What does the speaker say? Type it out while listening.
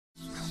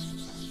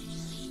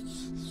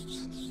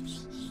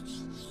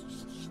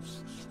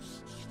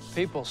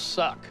People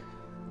suck.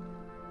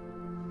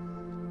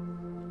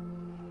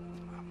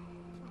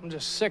 I'm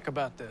just sick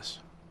about this.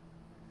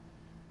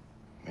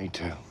 Me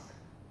too. You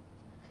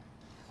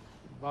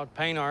bought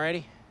paint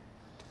already?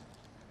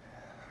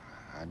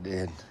 I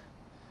did.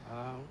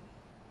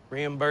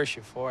 Reimburse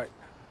you for it.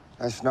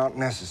 That's not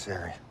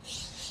necessary.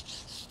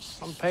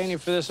 I'm paying you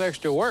for this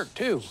extra work,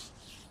 too.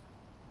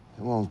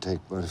 It won't take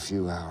but a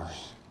few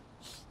hours.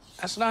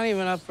 That's not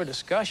even up for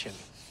discussion.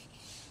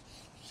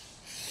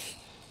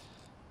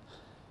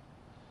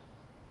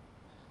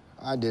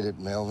 I did it,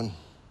 Melvin.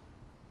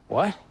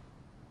 What?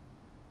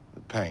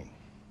 The paint.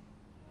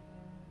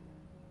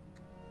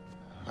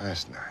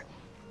 Last night.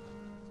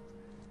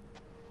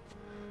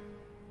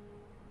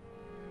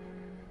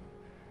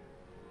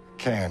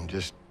 Can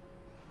just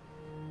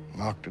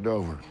knocked it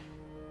over.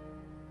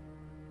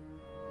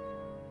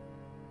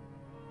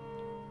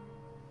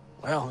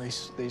 Well,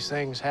 these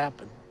things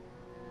happen.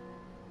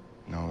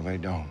 No, they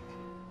don't.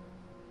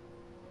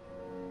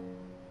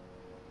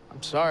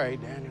 I'm sorry,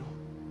 Daniel.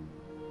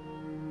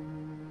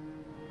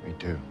 Me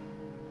too.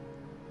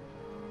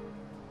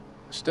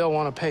 I still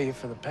want to pay you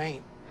for the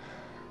paint.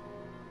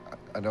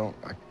 I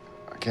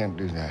can't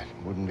do that.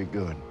 It wouldn't be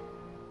good.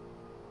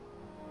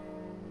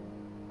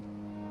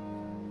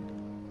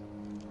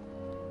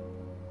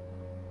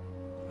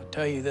 I'll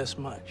tell you this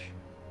much.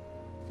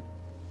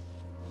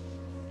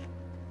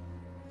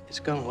 It's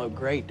gonna look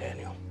great,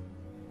 Daniel,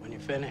 when you're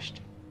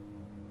finished.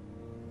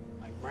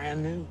 Like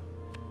brand new.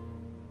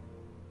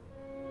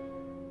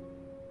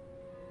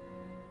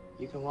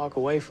 You can walk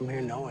away from here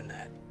knowing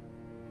that.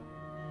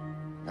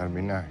 That'd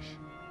be nice.